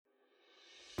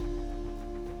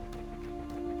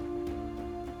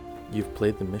You've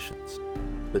played the missions,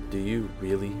 but do you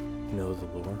really know the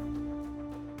lore?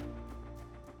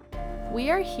 We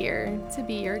are here to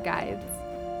be your guides.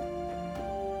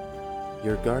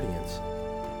 Your guardians.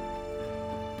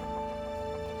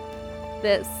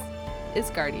 This is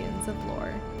Guardians of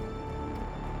Lore.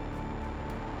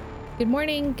 Good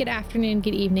morning, good afternoon,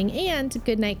 good evening, and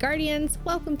good night, Guardians.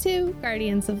 Welcome to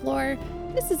Guardians of Lore.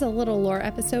 This is a little lore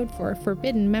episode for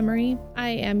Forbidden Memory.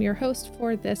 I am your host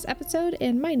for this episode,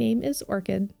 and my name is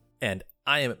Orchid. And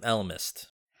I am Elmist.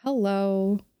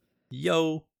 Hello.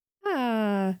 Yo.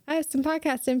 I have some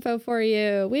podcast info for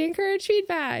you. We encourage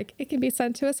feedback. It can be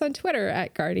sent to us on Twitter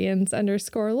at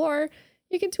Guardians_lore.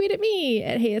 You can tweet at me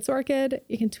at Hey It's Orchid.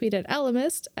 You can tweet at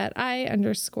Elmist at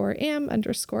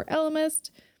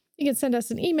I_am_Elmist. You can send us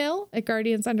an email at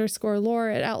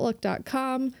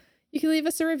guardians_lore@outlook.com. You can leave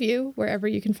us a review wherever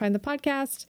you can find the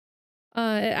podcast. It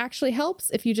actually helps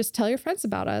if you just tell your friends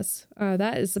about us.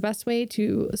 That is the best way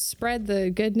to spread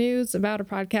the good news about a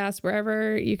podcast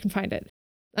wherever you can find it.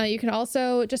 You can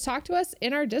also just talk to us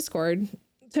in our Discord.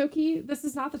 Toki, this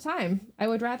is not the time. I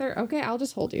would rather, okay, I'll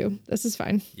just hold you. This is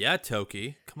fine. Yeah,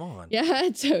 Toki. Come on. Yeah,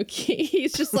 Toki.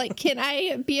 He's just like, can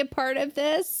I be a part of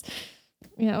this?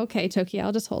 Yeah, okay, Toki,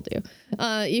 I'll just hold you.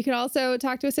 You can also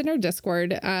talk to us in our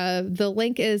Discord. The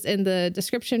link is in the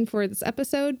description for this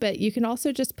episode, but you can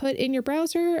also just put in your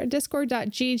browser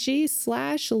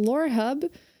discord.gg/lorehub.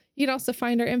 You can also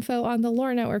find our info on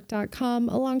thelorenetwork.com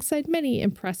alongside many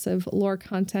impressive lore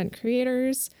content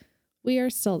creators. We are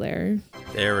still there.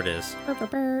 There it is.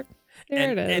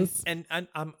 There it is. And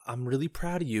I'm really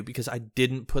proud of you because I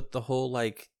didn't put the whole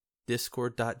like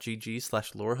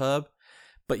discord.gg/lorehub,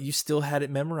 but you still had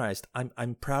it memorized.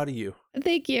 I'm proud of you.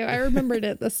 Thank you. I remembered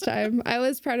it this time. I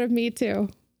was proud of me too.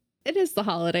 It is the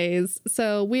holidays,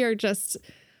 so we are just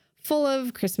full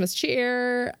of Christmas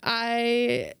cheer.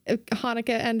 Hanukkah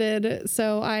ended,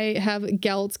 so I have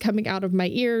gelt coming out of my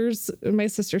ears. My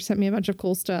sister sent me a bunch of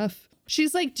cool stuff.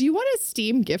 She's like, do you want a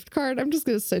Steam gift card? I'm just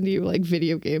going to send you like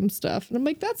video game stuff. And I'm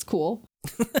like, that's cool.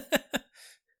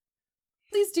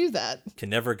 Please do that. Can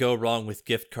never go wrong with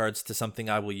gift cards to something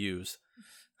I will use.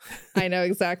 I know,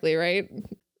 exactly, right?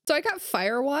 So I got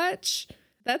Firewatch.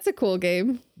 That's a cool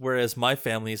game. Whereas my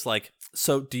family's like,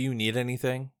 so do you need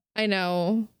anything? I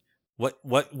know.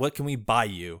 What can we buy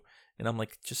you? And I'm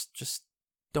like, just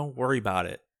don't worry about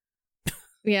it.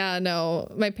 Yeah,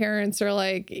 no, my parents are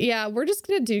like, yeah, we're just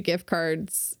going to do gift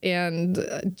cards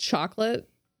and chocolate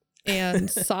and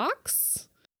socks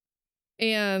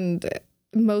and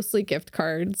mostly gift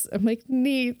cards. I'm like,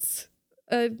 neat.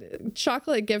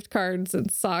 Chocolate, gift cards, and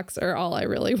socks are all I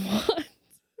really want.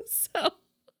 So I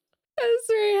was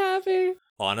very happy.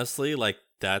 Honestly, like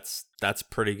that's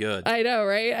pretty good. I know,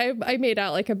 right? I made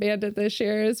out like a bandit this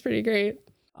year. It was pretty great.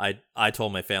 I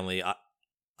told my family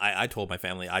I told my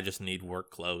family I just need work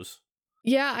clothes.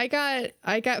 Yeah, I got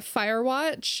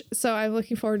Firewatch, so I'm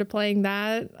looking forward to playing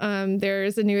that.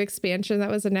 There's a new expansion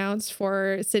that was announced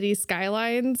for City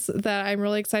Skylines that I'm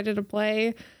really excited to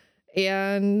play.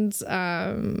 And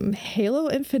Halo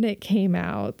Infinite came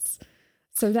out.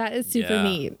 So that is super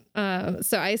neat.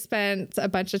 So I spent a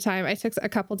bunch of time. I took a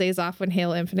couple days off when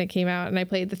Halo Infinite came out, and I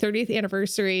played the 30th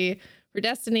anniversary for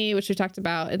Destiny, which we talked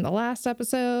about in the last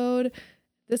episode.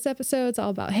 This episode's all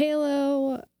about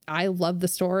Halo. I love the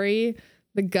story.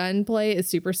 The gunplay is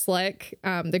super slick.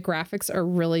 The graphics are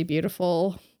really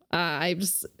beautiful. I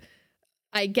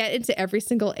get into every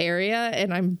single area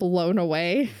and I'm blown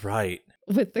away. Right.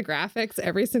 With the graphics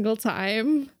every single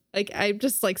time. Like, I'm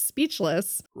just like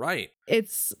speechless. Right.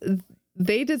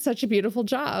 They did such a beautiful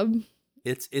job.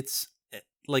 It's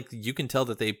like you can tell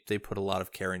that they put a lot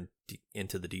of care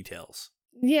into the details.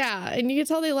 Yeah, and you can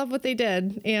tell they love what they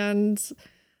did, and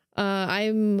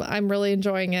I'm really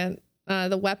enjoying it.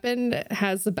 The weapon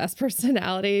has the best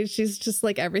personality. She's just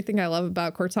like everything I love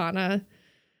about Cortana.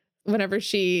 Whenever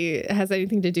she has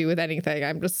anything to do with anything,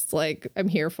 I'm just like, I'm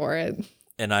here for it.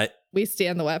 And we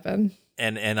stand the weapon.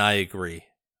 And I agree.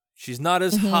 She's not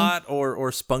as hot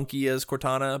or spunky as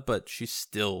Cortana, but she's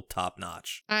still top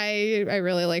notch. I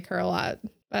really like her a lot,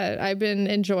 but I've been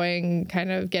enjoying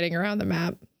kind of getting around the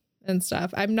map and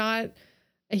stuff. I'm not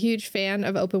a huge fan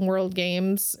of open world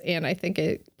games, and I think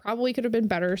it probably could have been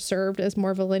better served as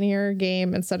more of a linear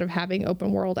game instead of having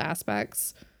open world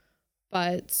aspects.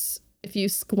 But if you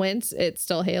squint, it's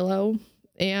still Halo,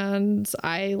 and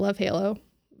I love Halo.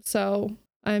 So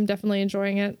I'm definitely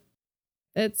enjoying it.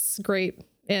 It's great.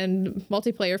 And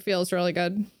multiplayer feels really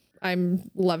good. I'm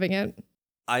loving it.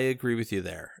 I agree with you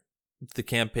there. The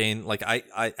campaign, like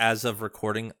I as of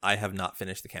recording, I have not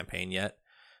finished the campaign yet.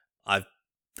 I've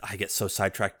I get so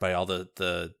sidetracked by all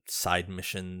the side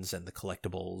missions and the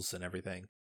collectibles and everything.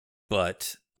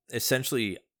 But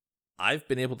essentially, I've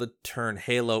been able to turn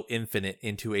Halo Infinite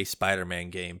into a Spider-Man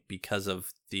game because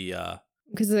of the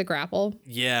grapple.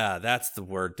 Yeah, that's the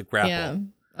word, the grapple.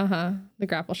 Yeah. The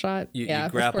grapple shot. You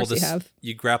of grapple course you have.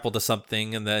 You grapple to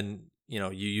something, and then you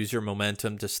use your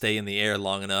momentum to stay in the air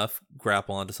long enough,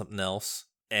 grapple onto something else,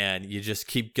 and you just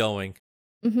keep going.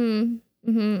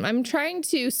 I'm trying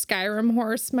to Skyrim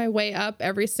horse my way up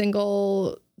every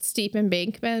single steep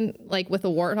embankment, like with a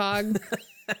warthog,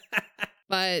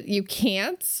 but you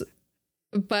can't.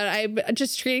 But I'm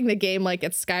just treating the game like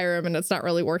it's Skyrim, and it's not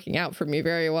really working out for me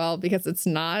very well because it's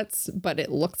not, but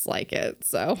it looks like it.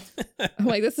 So I'm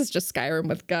like, this is just Skyrim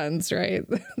with guns, right?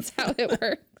 That's how it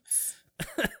works.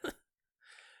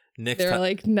 They're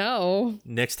like, no.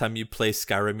 Next time you play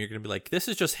Skyrim, you're going to be like, this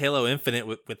is just Halo Infinite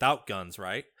without guns,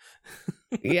 right?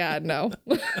 Yeah, no.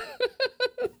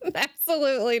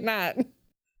 Absolutely not.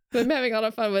 I'm having a lot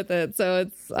of fun with it. So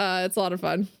it's a lot of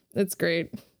fun. It's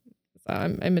great. So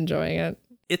I'm enjoying it.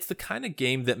 It's the kind of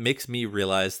game that makes me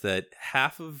realize that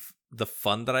half of the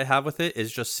fun that I have with it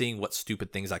is just seeing what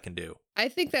stupid things I can do. I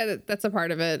think that that's a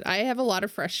part of it. I have a lot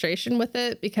of frustration with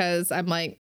it because I'm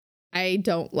like, I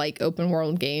don't like open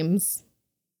world games.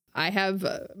 I have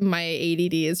my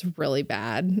ADD is really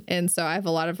bad. And so I have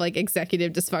a lot of like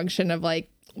executive dysfunction of like,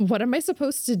 what am I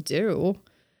supposed to do?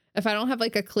 If I don't have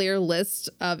like a clear list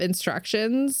of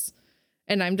instructions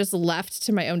and I'm just left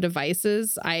to my own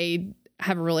devices, I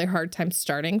have a really hard time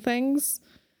starting things.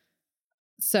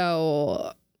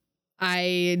 So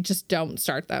I just don't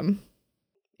start them.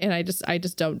 And I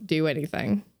just don't do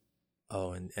anything.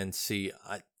 Oh, and see,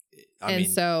 I mean, mean,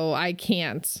 so I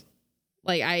can't,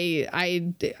 like,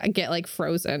 I get like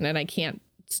frozen and I can't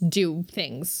do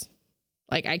things.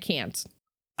 Like I can't.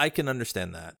 I can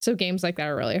understand that. So games like that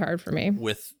are really hard for me.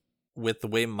 With the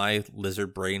way my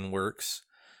lizard brain works,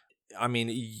 I mean,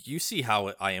 you see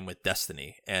how I am with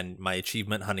Destiny and my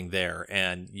achievement hunting there,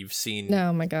 and you've seen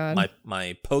oh my god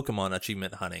my Pokemon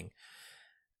achievement hunting.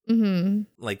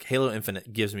 Like Halo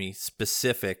Infinite gives me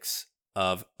specifics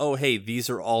of, oh hey, these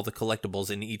are all the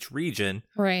collectibles in each region,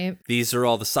 right? These are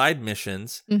all the side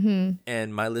missions,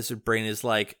 and my lizard brain is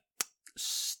like,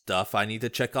 stuff I need to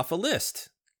check off a list.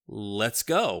 Let's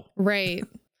go. Right.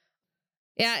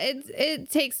 Yeah, it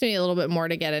takes me a little bit more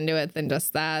to get into it than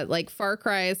just that. Like Far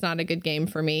Cry is not a good game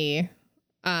for me.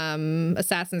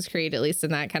 Assassin's Creed, at least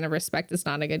in that kind of respect, is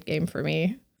not a good game for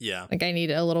me. Yeah. Like I need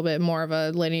a little bit more of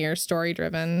a linear story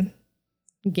driven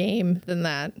game than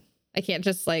that. I can't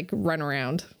just like run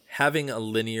around. Having a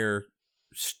linearly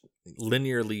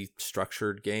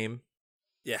structured game,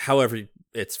 yeah, however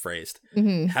it's phrased,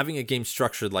 having a game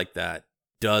structured like that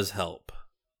does help,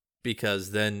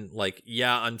 because then like,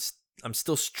 yeah, I'm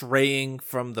still straying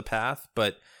from the path,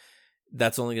 but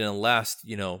that's only going to last,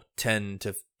 10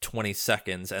 to 20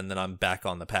 seconds. And then I'm back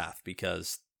on the path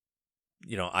because,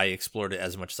 I explored it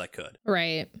as much as I could.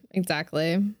 Right.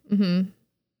 Exactly.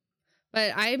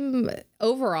 But I'm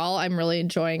really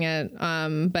enjoying it.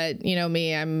 But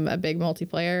me, I'm a big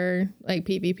multiplayer, like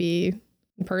PvP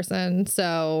person.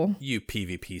 So you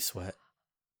PvP sweat.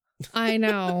 I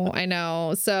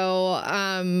know. So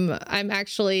I'm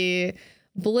actually,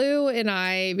 Blue and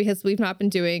I, because we've not been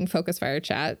doing Focus Fire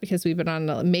Chat because we've been on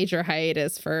a major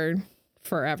hiatus for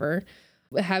forever,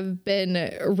 have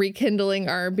been rekindling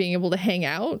our being able to hang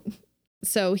out.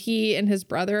 So he and his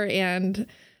brother and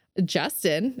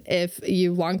Justin, if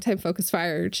you longtime Focus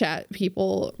Fire Chat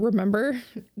people remember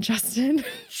Justin.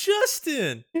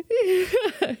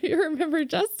 You remember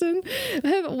Justin?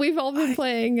 We've all been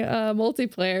playing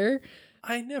multiplayer.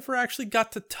 I never actually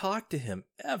got to talk to him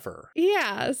ever.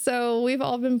 Yeah, so we've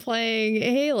all been playing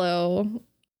Halo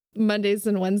Mondays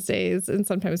and Wednesdays and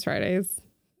sometimes Fridays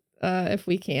if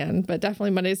we can, but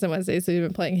definitely Mondays and Wednesdays we've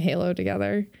been playing Halo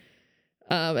together.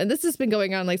 And this has been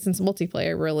going on like since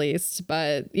multiplayer released,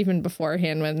 but even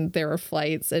beforehand when there were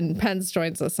flights, and Pens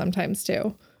joins us sometimes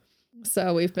too.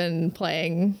 So we've been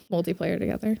playing multiplayer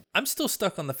together. I'm still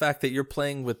stuck on the fact that you're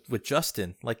playing with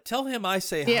Justin. Like, tell him I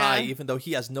say hi, even though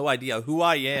he has no idea who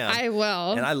I am. I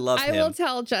will. And I love him. I will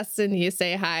tell Justin you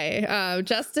say hi.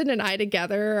 Justin and I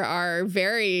together are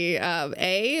very,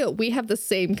 we have the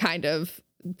same kind of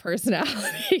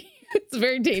personality. It's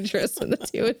very dangerous when the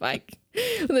two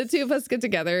of us get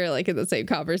together, like in the same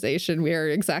conversation, we are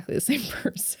exactly the same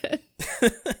person.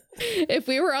 If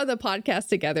we were on the podcast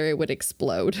together, it would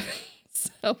explode.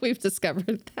 So we've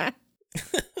discovered that.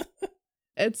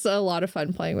 It's a lot of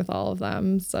fun playing with all of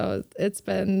them. So it's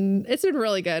been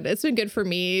really good. It's been good for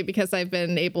me because I've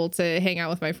been able to hang out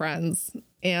with my friends,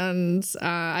 and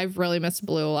I've really missed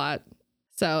Blue a lot.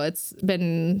 So it's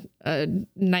been a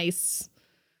nice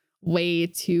way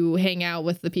to hang out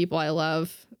with the people I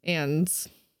love and,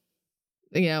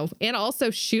 and also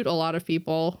shoot a lot of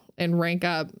people and rank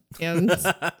up and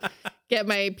get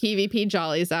my PvP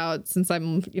jollies out, since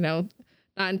I'm, not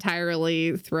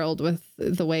entirely thrilled with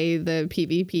the way the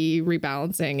PvP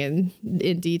rebalancing in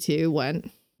D2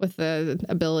 went with the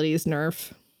abilities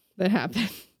nerf that happened.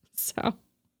 So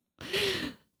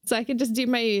I can just do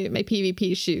my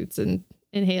PvP shoots in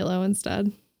Halo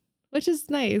instead, which is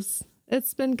nice.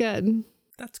 It's been good.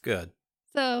 That's good.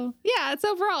 So yeah,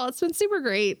 it's been super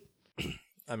great.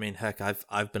 I mean, heck,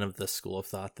 I've been of the school of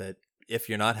thought that if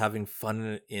you're not having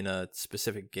fun in a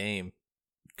specific game,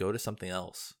 go to something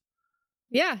else.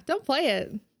 Yeah, don't play it.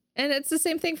 And it's the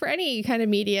same thing for any kind of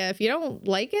media. If you don't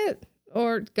like it,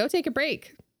 or go take a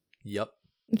break. Yep.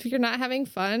 If you're not having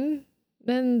fun,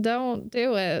 then don't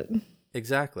do it.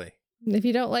 Exactly. If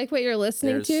you don't like what you're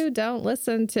listening to, don't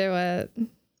listen to it.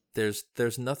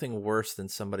 There's nothing worse than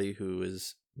somebody who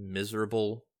is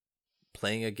miserable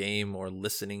playing a game or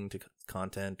listening to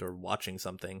content or watching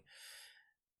something,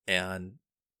 and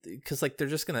because they're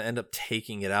just going to end up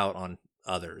taking it out on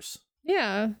others.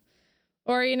 Yeah.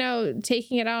 Or,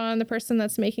 taking it out on the person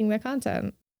that's making the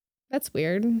content. That's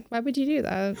weird. Why would you do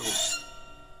that?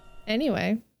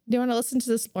 Anyway, do you want to listen to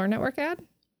this Lore Network ad?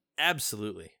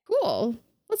 Absolutely. Cool.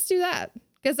 Let's do that.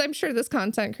 Because I'm sure this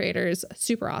content creator is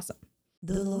super awesome.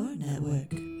 The Lore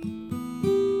Network.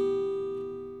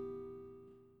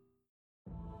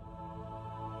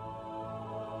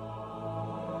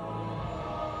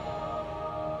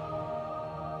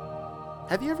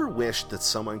 Have you ever wished that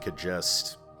someone could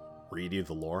just read you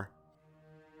the lore?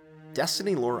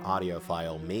 Destiny Lore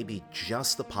Audiophile may be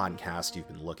just the podcast you've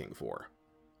been looking for.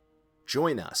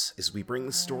 Join us as we bring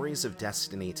the stories of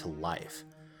Destiny to life,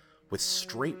 with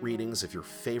straight readings of your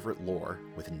favorite lore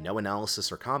with no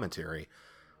analysis or commentary,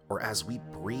 or as we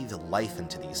breathe life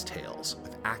into these tales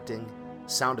with acting,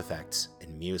 sound effects,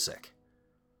 and music.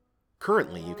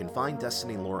 Currently, you can find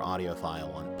Destiny Lore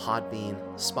Audiophile on Podbean,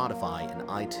 Spotify, and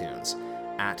iTunes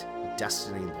at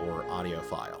Destiny Lore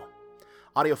Audiophile.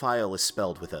 Audiophile is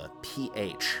spelled with a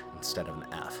PH instead of an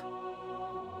F.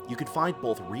 You can find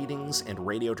both readings and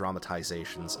radio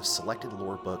dramatizations of selected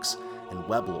lore books and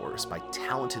web lores by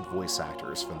talented voice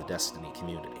actors from the Destiny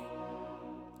community.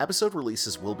 Episode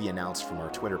releases will be announced from our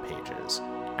Twitter pages,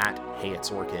 at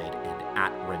HeyIt'sOrchid and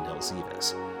at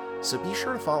RendelZevis, so be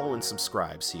sure to follow and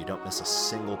subscribe so you don't miss a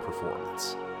single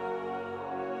performance.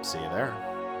 See you there.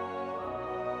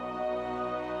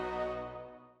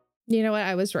 You know what?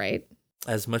 I was right.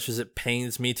 As much as it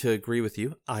pains me to agree with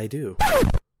you, I do.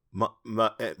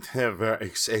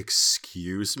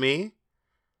 Excuse me?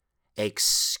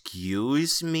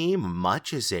 Excuse me,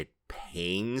 much as it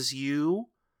pains you?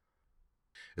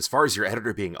 As far as your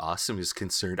editor being awesome is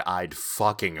concerned, I'd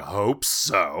fucking hope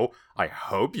so. I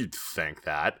hope you'd think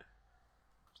that.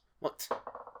 What?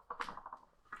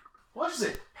 Much as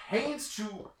it pains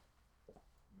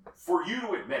for you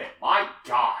to admit it, my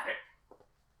God.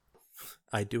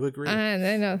 I do agree. I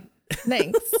know.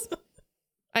 Thanks.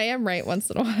 I am right once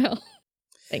in a while.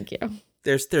 Thank you.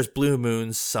 There's blue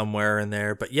moons somewhere in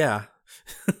there, but yeah.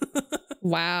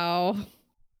 Wow.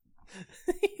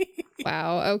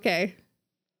 Wow. Okay.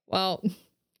 Well,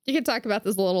 you can talk about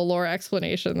this little lore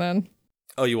explanation then.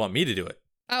 Oh, you want me to do it?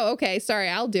 Oh, okay. Sorry,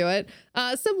 I'll do it.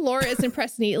 Some lore isn't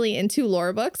pressed neatly into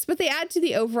lore books, but they add to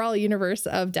the overall universe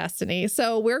of Destiny.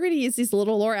 So we're going to use these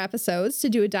little lore episodes to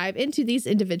do a dive into these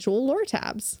individual lore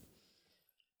tabs.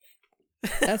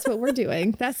 That's what we're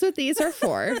doing. That's what these are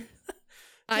for.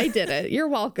 I did it. You're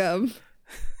welcome.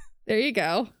 There you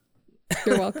go.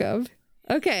 You're welcome.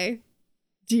 Okay.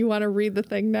 Do you want to read the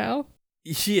thing now?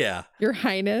 Yeah. Your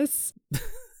Highness.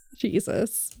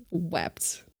 Jesus.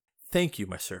 Wept. Thank you,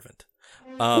 my servant.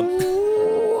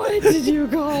 What did you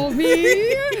call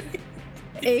me?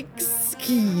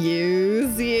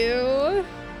 Excuse you?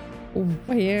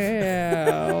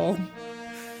 Wow.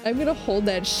 I'm gonna hold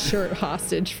that shirt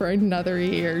hostage for another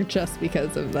year just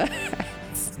because of that.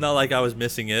 It's not like I was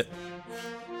missing it.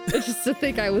 It's just to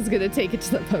think I was gonna take it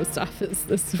to the post office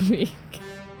this week.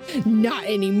 Not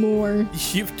anymore.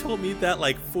 You've told me that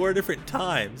like 4 different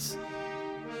times.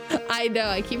 I know,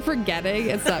 I keep forgetting.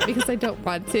 It's not because I don't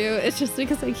want to, it's just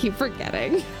because I keep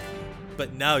forgetting.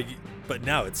 But now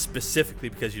it's specifically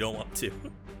because you don't want to.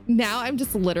 Now I'm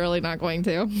just literally not going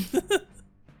to.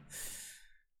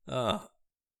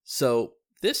 So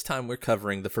this time we're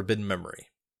covering the Forbidden Memory.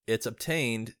 It's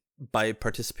obtained by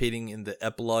participating in the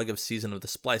epilogue of Season of the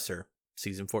Splicer,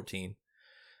 Season 14,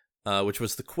 which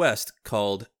was the quest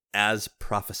called As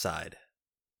Prophesied.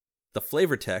 The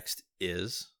flavor text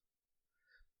is: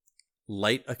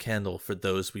 Light a candle for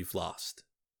those we've lost.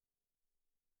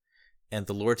 And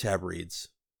the lore tab reads,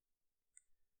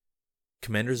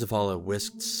 Commander Zavala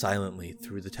whisked silently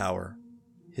through the tower,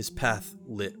 his path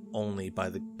lit only by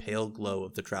the pale glow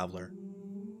of the traveler.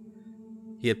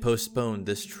 He had postponed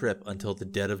this trip until the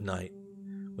dead of night,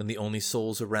 when the only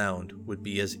souls around would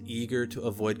be as eager to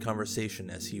avoid conversation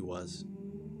as he was.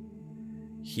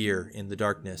 Here, in the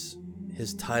darkness,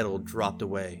 his title dropped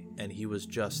away, and he was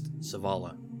just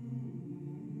Zavala.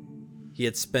 He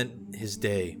had spent his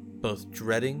day both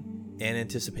dreading and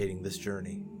anticipating this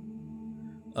journey.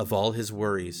 Of all his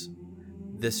worries,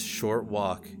 this short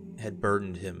walk had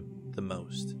burdened him the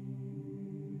most.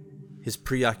 His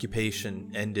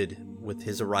preoccupation ended with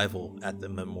his arrival at the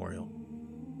memorial.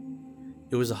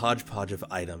 It was a hodgepodge of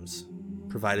items,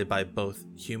 provided by both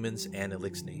humans and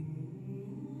Elixni.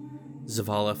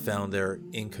 Zavala found their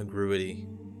incongruity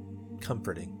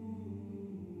comforting.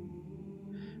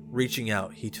 Reaching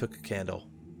out, he took a candle.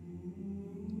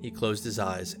 He closed his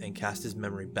eyes and cast his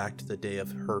memory back to the day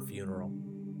of her funeral.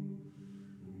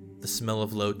 The smell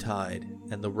of low tide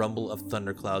and the rumble of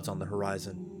thunderclouds on the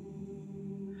horizon.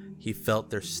 He felt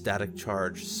their static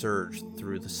charge surge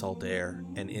through the salt air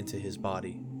and into his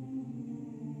body.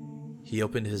 He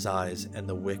opened his eyes and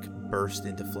the wick burst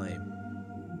into flame.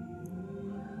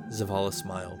 Zavala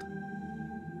smiled.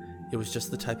 It was just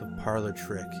the type of parlor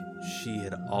trick she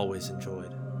had always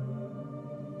enjoyed.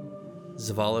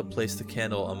 Zavala placed the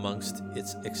candle amongst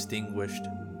its extinguished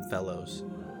fellows,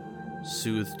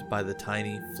 soothed by the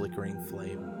tiny flickering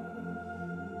flame.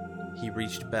 He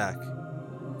reached back,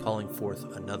 calling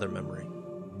forth another memory.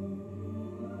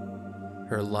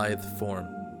 Her lithe form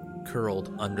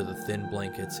curled under the thin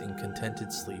blankets in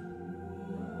contented sleep,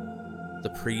 the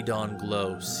pre-dawn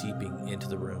glow seeping into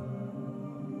the room.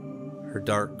 Her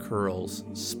dark curls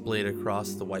splayed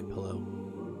across the white pillow.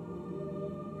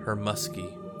 Her musky,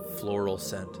 floral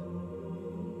scent.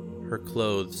 Her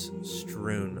clothes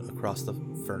strewn across the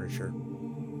furniture.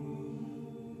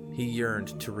 He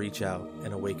yearned to reach out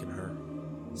and awaken her,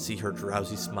 see her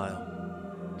drowsy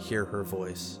smile, hear her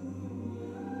voice.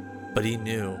 But he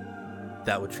knew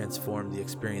that would transform the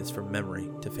experience from memory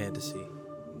to fantasy.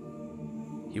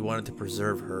 He wanted to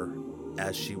preserve her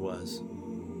as she was,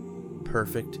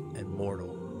 perfect and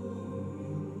mortal.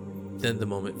 Then the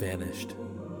moment vanished.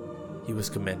 He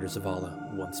was Commander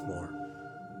Zavala once more.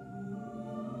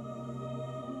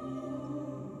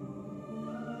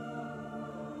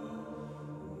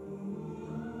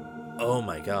 Oh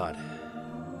my god.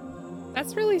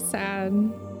 That's really sad.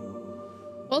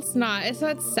 Well, it's not. It's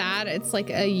not sad. It's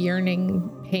like a yearning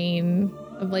pain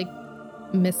of like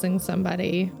missing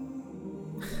somebody.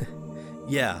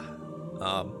 Yeah.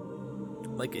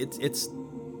 Like it's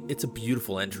a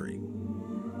beautiful entry.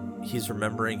 He's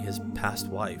remembering his past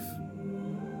wife.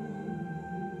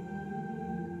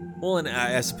 Well, and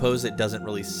I suppose it doesn't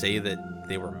really say that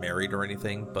they were married or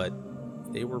anything, but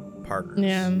they were partners.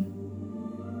 Yeah.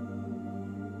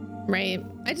 Right.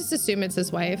 I just assume it's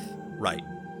his wife. Right.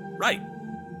 Right.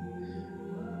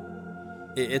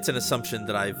 It's an assumption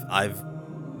that I've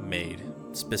made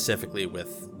specifically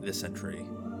with this entry.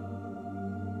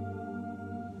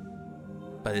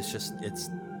 But it's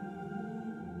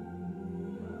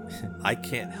I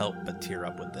can't help but tear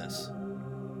up with this.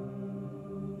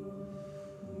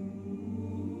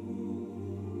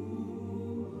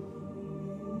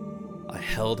 I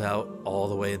held out all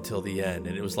the way until the end,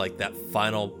 and it was like that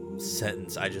final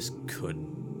sentence, I just couldn't.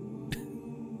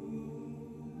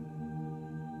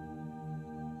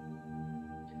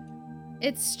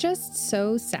 It's just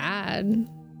so sad,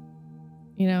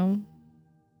 you know?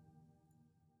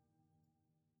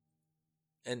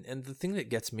 And the thing that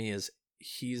gets me is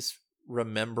he's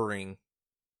remembering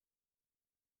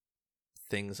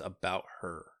things about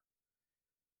her.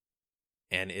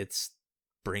 And it's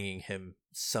bringing him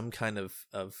some kind of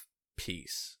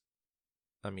peace.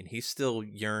 I mean, he still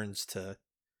yearns to,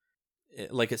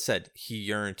 like it said, he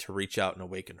yearned to reach out and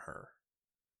awaken her.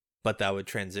 But that would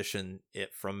transition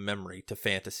it from memory to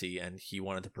fantasy, and he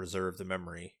wanted to preserve the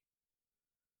memory.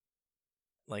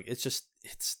 Like, it's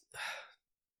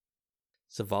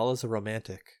Zavala's a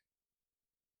romantic.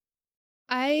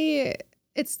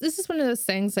 This is one of those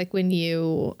things like when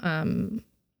you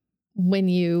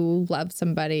love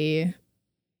somebody,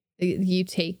 you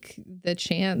take the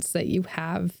chance that you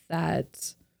have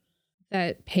that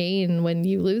pain when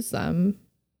you lose them.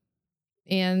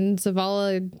 And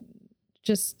Zavala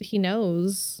he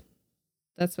knows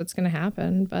that's what's going to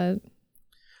happen, but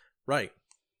right.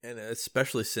 And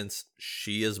especially since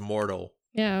she is mortal.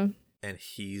 Yeah. And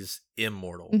he's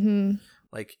immortal. Mm-hmm.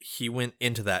 Like, he went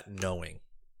into that knowing.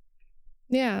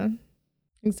 Yeah.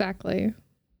 Exactly.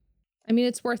 I mean,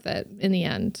 it's worth it in the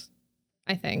end,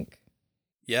 I think.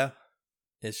 Yeah.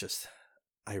 It's just,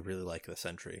 I really like this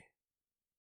entry.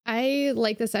 I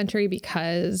like this entry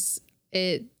because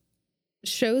it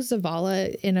shows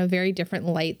Zavala in a very different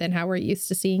light than how we're used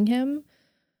to seeing him.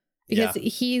 Because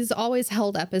he's always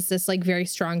held up as this like very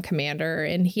strong commander,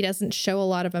 and he doesn't show a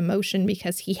lot of emotion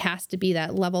because he has to be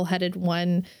that level-headed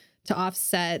one to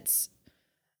offset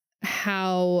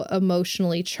how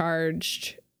emotionally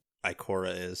charged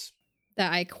Ikora is.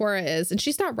 that Ikora is. And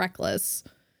she's not reckless.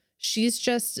 She's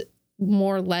just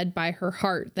more led by her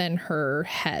heart than her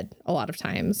head a lot of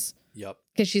times. Yep.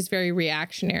 Because she's very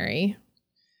reactionary.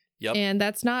 Yep. And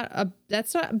that's not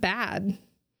bad.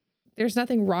 There's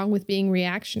nothing wrong with being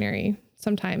reactionary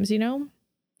sometimes, you know?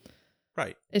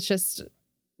 Right. It's just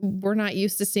we're not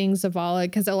used to seeing Zavala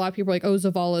because a lot of people are like, oh,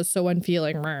 Zavala is so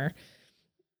unfeeling.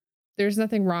 There's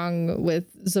nothing wrong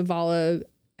with Zavala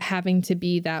having to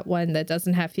be that one that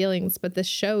doesn't have feelings, but this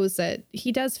shows that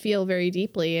he does feel very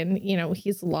deeply, and, you know,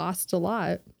 he's lost a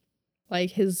lot. Like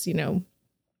his, you know,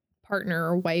 partner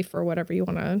or wife or whatever you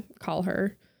want to call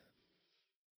her.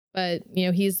 But, you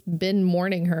know, he's been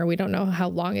mourning her. We don't know how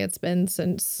long it's been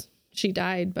since she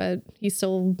died, but he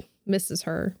still misses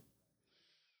her.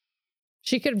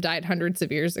 She could have died hundreds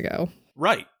of years ago.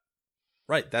 Right.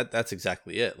 Right. That's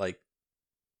exactly it. Like,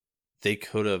 they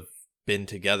could have been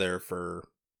together for,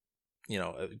 you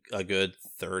know, a good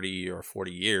 30 or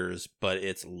 40 years, but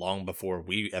it's long before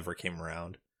we ever came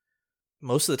around.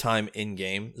 Most of the time in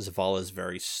game, Zavala is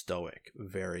very stoic,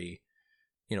 very,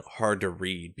 you know, hard to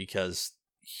read because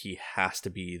he has to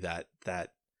be that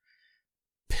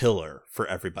pillar for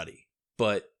everybody.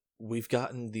 But we've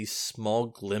gotten these small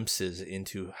glimpses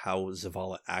into how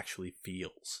Zavala actually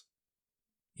feels.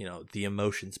 You know, the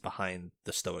emotions behind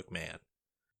the stoic man.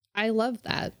 I love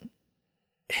that.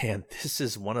 And this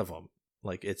is one of them.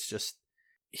 Like, it's just,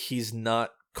 he's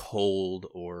not cold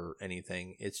or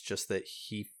anything. It's just that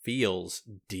he feels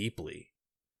deeply.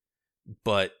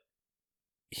 But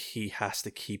he has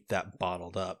to keep that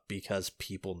bottled up because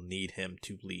people need him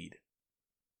to lead.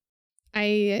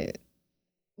 I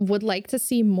would like to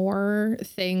see more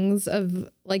things of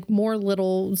like more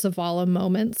little Zavala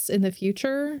moments in the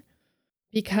future,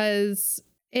 because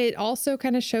it also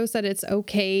kind of shows that it's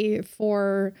okay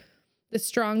for the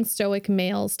strong stoic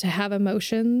males to have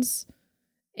emotions,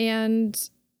 and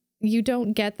you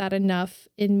don't get that enough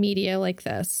in media like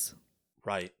this.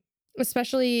 Right.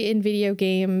 Especially in video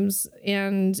games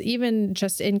and even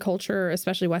just in culture,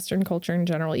 especially Western culture in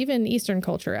general, even Eastern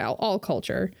culture, all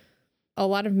culture. A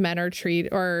lot of men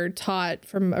are taught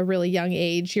from a really young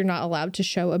age, you're not allowed to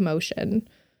show emotion.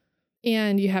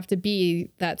 And you have to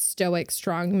be that stoic,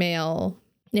 strong male,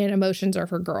 and emotions are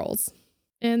for girls.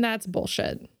 And that's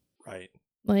bullshit. Right.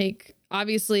 Like,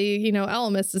 obviously, you know,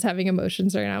 Elemis is having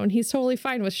emotions right now, and he's totally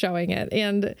fine with showing it.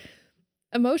 And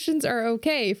emotions are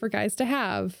okay for guys to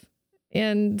have.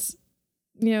 And,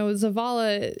 you know,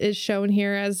 Zavala is shown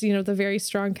here as, you know, the very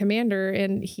strong commander,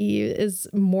 and he is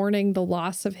mourning the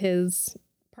loss of his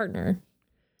partner.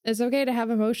 It's okay to have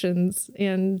emotions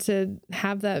and to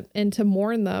have that and to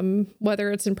mourn them,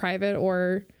 whether it's in private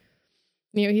or,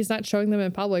 you know, he's not showing them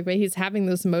in public, but he's having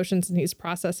those emotions and he's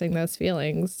processing those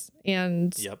feelings.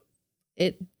 And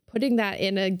putting that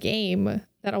in a game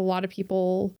that a lot of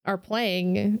people are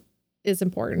playing is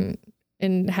important.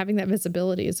 And having that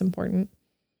visibility is important.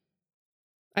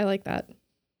 I like that.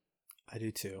 I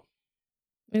do too.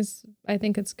 I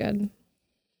think it's good.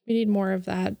 We need more of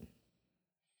that.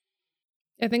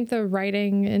 I think the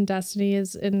writing in Destiny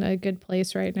is in a good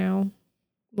place right now.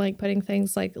 Like putting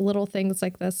things like little things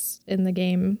like this in the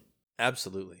game.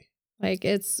 Absolutely. Like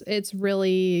it's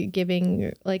really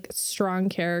giving like strong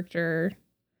character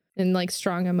and like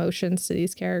strong emotions to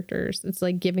these characters. It's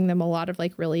like giving them a lot of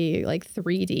like really like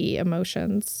 3D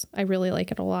emotions. I really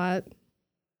like it a lot.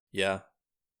 Yeah.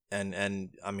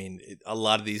 And I mean, a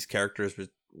lot of these characters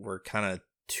were kind of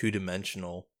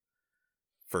two-dimensional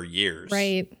for years.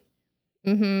 Right.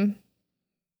 Mm-hmm.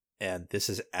 And this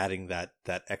is adding that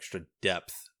extra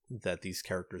depth that these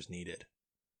characters needed.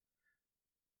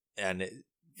 And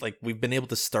like we've been able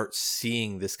to start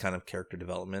seeing this kind of character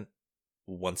development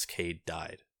once Cayde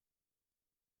died.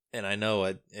 And I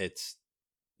know it's,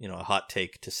 you know, a hot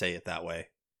take to say it that way.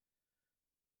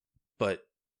 But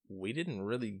we didn't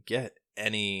really get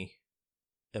any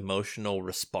emotional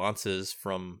responses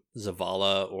from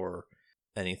Zavala or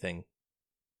anything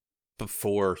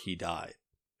before he died,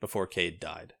 before Cayde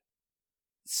died.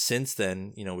 Since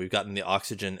then, you know, we've gotten the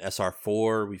Oxygen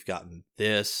SR4, we've gotten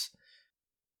this.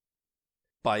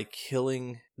 By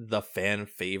killing the fan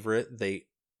favorite, they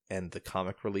and the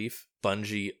comic relief,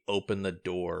 Bungie opened the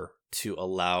door to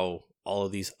allow all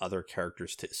of these other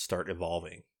characters to start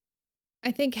evolving.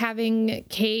 I think having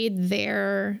Cade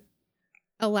there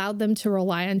allowed them to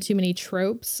rely on too many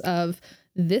tropes of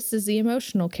this is the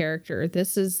emotional character.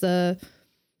 This is the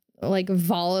like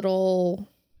volatile,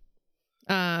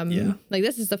 like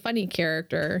this is the funny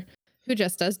character who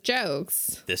just does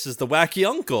jokes. This is the wacky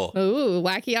uncle. Ooh,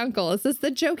 wacky uncle. This is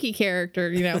the jokey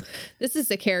character. You know, this is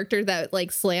the character that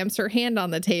like slams her hand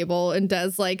on the table and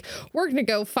does like, we're going to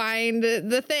go find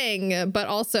the thing. But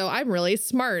also I'm really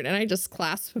smart and I just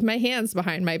clasp my hands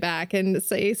behind my back and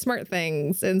say smart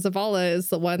things. And Zavala is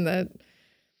the one that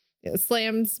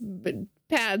slams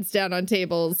pads down on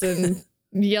tables and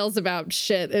yells about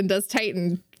shit and does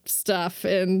Titan stuff.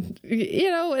 And, you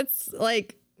know, it's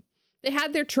like, they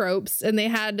had their tropes and they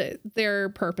had their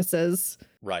purposes.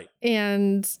 Right.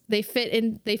 And they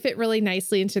fit really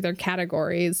nicely into their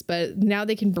categories, but now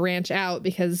they can branch out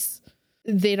because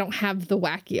they don't have the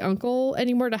wacky uncle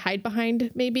anymore to hide behind,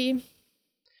 maybe.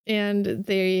 And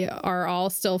they are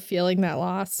all still feeling that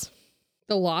loss.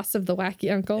 The loss of the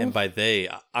wacky uncle. And by they,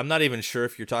 I'm not even sure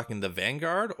if you're talking the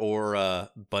Vanguard or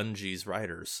Bungie's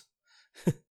writers.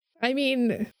 I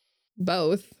mean,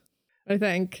 both, I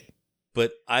think.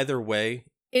 But either way,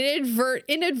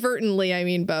 inadvertently, I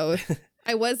mean both.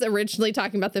 I was originally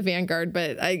talking about the Vanguard,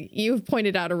 but you've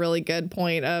pointed out a really good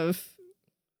point of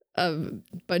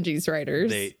Bungie's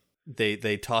writers.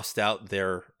 They tossed out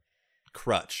their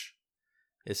crutch,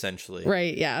 essentially.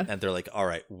 Right, yeah. And they're like, all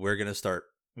right, we're gonna start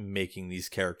making these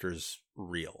characters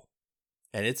real.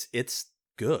 And it's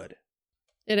good.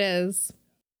 It is.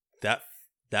 That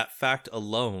fact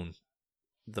alone,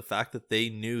 the fact that they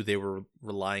knew they were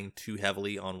relying too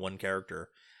heavily on one character,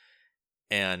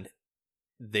 and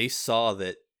they saw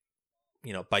that,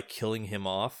 you know, by killing him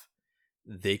off,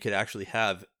 they could actually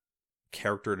have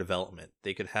character development.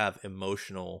 They could have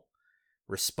emotional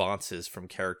responses from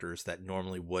characters that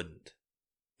normally wouldn't.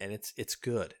 And it's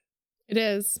good. It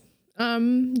is.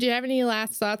 Do you have any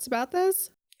last thoughts about this?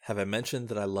 Have I mentioned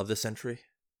that I love this entry?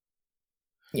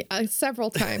 Yeah, several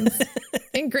times.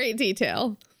 In great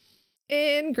detail.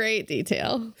 In great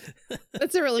detail.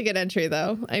 That's a really good entry,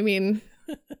 though. I mean,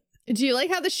 do you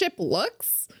like how the ship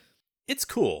looks? It's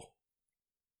cool.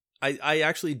 I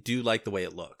actually do like the way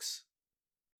it looks.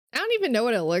 I don't even know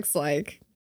what it looks like.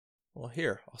 Well,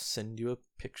 here, I'll send you a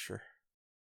picture.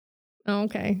 Oh,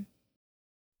 okay.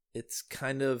 It's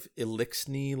kind of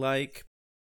Elixni-like.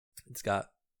 It's got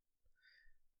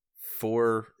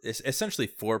essentially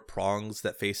four prongs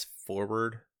that face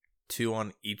forward, 2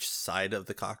 on each side of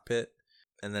the cockpit.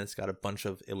 And then it's got a bunch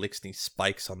of Elixni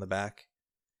spikes on the back.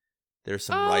 There's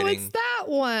some writing. Oh, it's that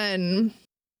one.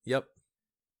 Yep.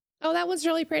 Oh, that one's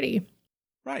really pretty.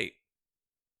 Right.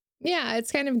 Yeah,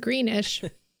 it's kind of greenish.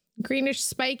 Greenish,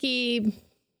 spiky,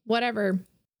 whatever.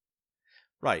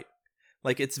 Right.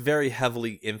 Like, it's very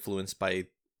heavily influenced by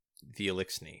the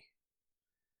Elixni.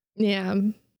 Yeah.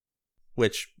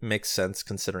 Which makes sense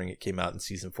considering it came out in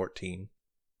season 14.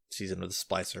 Season of the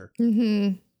Splicer.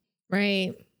 Mm-hmm.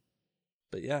 Right.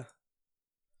 But yeah.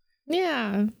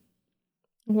 Yeah.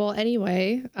 Well,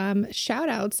 anyway, shout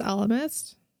outs,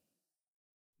 Alamist.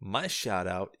 My shout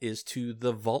out is to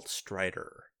the Vault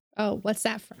Strider. Oh, what's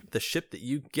that from? The ship that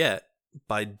you get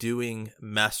by doing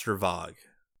Master Vogue.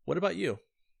 What about you?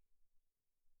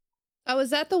 Oh, is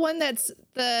that the one that's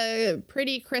the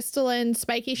pretty crystalline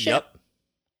spiky ship?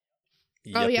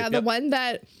 Yep. The one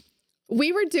that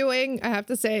we were doing. I have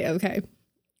to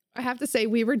say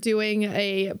we were doing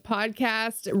a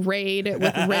podcast raid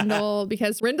with Rindle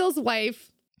because Rindle's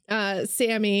wife,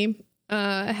 Sammy,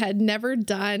 had never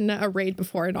done a raid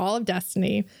before in all of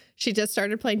Destiny. She just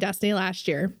started playing Destiny last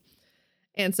year.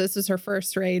 And so this was her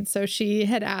first raid. So she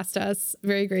had asked us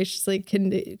very graciously,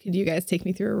 could you guys take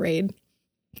me through a raid?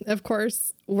 Of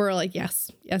course, we're like,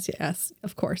 yes.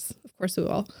 Of course we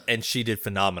will. And she did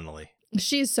phenomenally.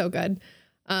 She's so good.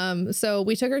 So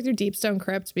we took her through Deepstone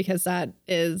Crypt because that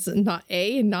is not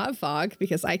Vogue,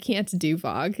 because I can't do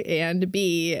Vogue, and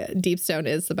B, Deepstone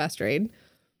is the best raid.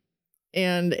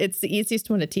 And it's the easiest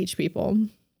one to teach people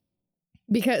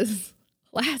because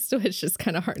Last Wish is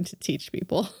kind of hard to teach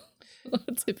people,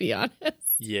 to be honest.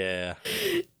 Yeah.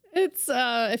 It's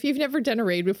if you've never done a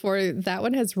raid before, that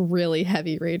one has really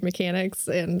heavy raid mechanics,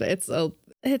 and it's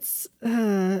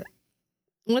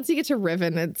once you get to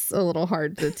Riven, it's a little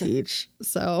hard to teach.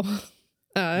 So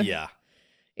yeah.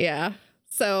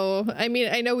 So I mean,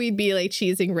 I know we'd be like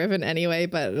cheesing Riven anyway,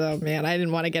 but oh man, I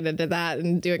didn't want to get into that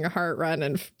and doing a heart run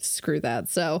and screw that.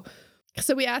 So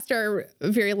we asked our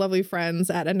very lovely friends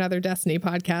at Another Destiny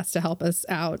podcast to help us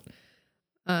out.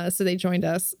 So they joined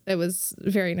us. It was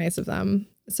very nice of them.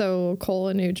 So Cole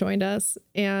and New joined us,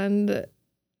 and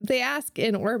they ask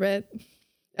in Orbit,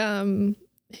 who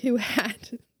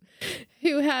has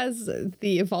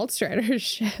the Vault Strider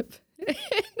ship. And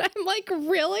I'm like,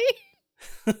 really?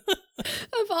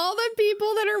 Of all the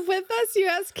people that are with us, you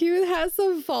ask who has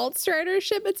the Vault Strider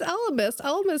ship? It's Ellimist.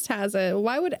 Ellimist has it.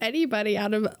 Why would anybody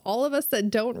out of all of us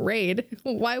that don't raid,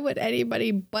 why would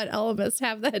anybody but Ellimist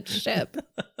have that ship?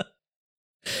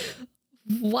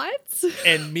 What?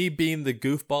 And me being the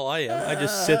goofball I am, I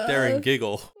just sit there and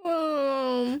giggle.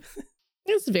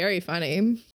 It's very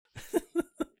funny.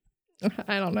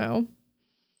 I don't know.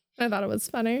 I thought it was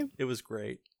funny. It was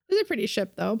great. It's a pretty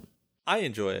ship, though. I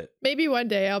enjoy it. Maybe one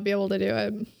day I'll be able to do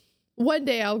it. One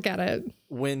day I'll get it.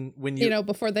 When you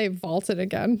before they vault it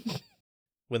again.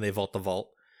 When they vault the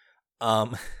vault.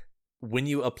 When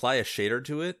you apply a shader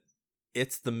to it,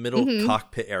 it's the middle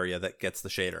cockpit area that gets the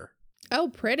shader. Oh,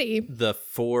 pretty. The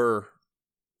 4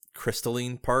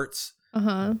 crystalline parts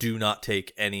do not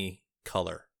take any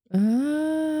color.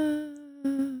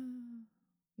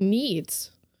 Neat.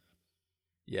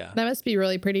 Yeah. That must be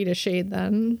really pretty to shade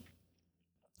then.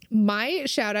 My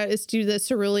shout out is to the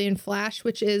Cerulean Flash,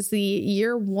 which is the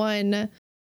year 1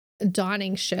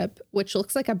 dawning ship, which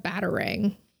looks like a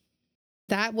batarang.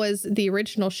 That was the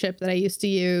original ship that I used to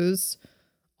use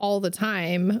all the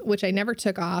time, which I never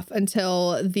took off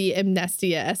until the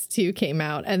Amnestia S2 came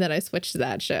out, and then I switched to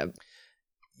that ship.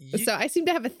 So I seem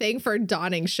to have a thing for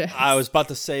dawning ships. I was about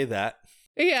to say that.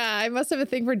 Yeah, I must have a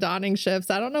thing for dawning ships.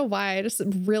 I don't know why. I just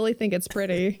really think it's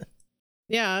pretty.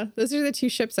 Yeah, those are the 2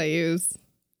 ships I use.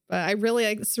 But I really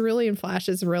like Cerulean Flash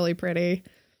is really pretty.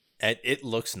 And it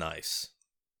looks nice.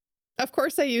 Of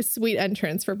course, I use Sweet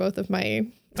Entrance for both of my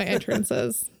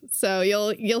entrances. So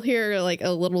you'll hear like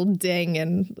a little ding,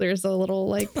 and there's a little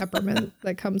like peppermint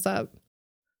that comes up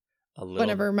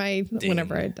whenever I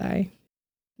die.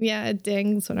 Yeah, it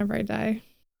dings whenever I die.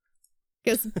 It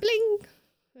goes bling,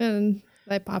 and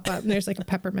I pop up, and there's like a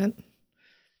peppermint.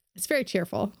 It's very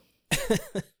cheerful.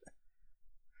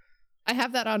 I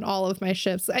have that on all of my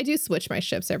ships. I do switch my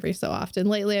ships every so often.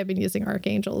 Lately, I've been using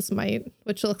Archangel's Might,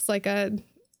 which looks like a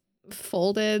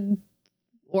folded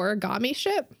origami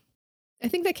ship. I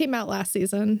think that came out last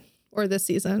season or this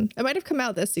season. It might have come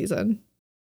out this season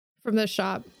from the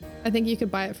shop. I think you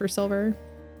could buy it for silver.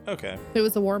 Okay. It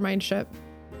was a Warmind ship.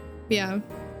 Yeah.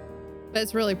 But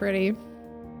it's really pretty.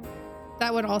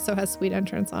 That one also has Sweet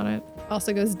Entrance on it.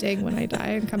 Also goes ding when I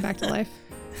die and come back to life.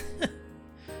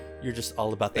 You're just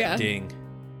all about that ding.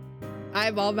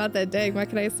 I'm all about that ding. What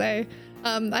can I say?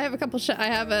 I have a couple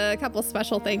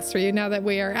special thanks for you now that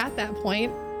we are at that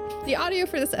point. The audio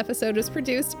for this episode was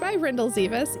produced by Rindle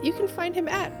Zivas. You can find him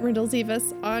at Rindle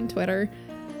Zivas on Twitter.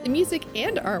 The music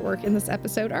and artwork in this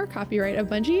episode are copyright of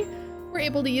Bungie. We're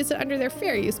able to use it under their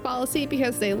fair use policy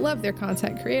because they love their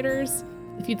content creators.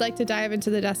 If you'd like to dive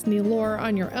into the Destiny lore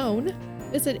on your own,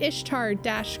 visit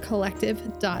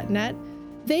ishtar-collective.net.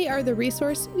 They are the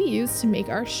resource we use to make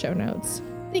our show notes.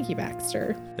 Thank you,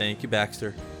 Baxter. Thank you,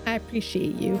 Baxter. I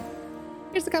appreciate you.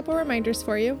 Here's a couple reminders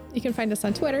for you. You can find us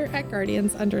on Twitter at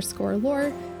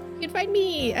Guardians_lore. You can find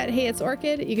me at Hey It's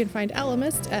Orchid. You can find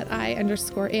Ellimist at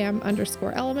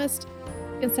I_am_Ellimist.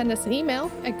 You can send us an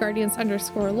email at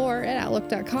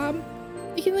guardians_lore@outlook.com.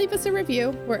 You can leave us a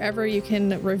review wherever you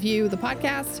can review the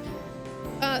podcast.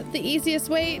 The easiest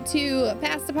way to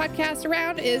pass the podcast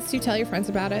around is to tell your friends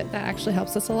about it. That actually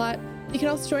helps us a lot. You can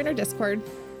also join our Discord.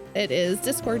 It is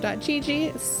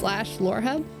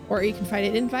discord.gg/lorehub, or you can find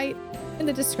an invite in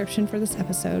the description for this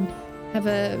episode. Have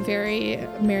a very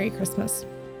Merry Christmas.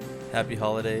 Happy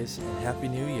holidays and Happy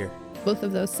New Year. Both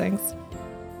of those things.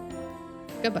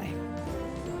 Goodbye.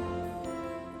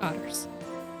 Otters.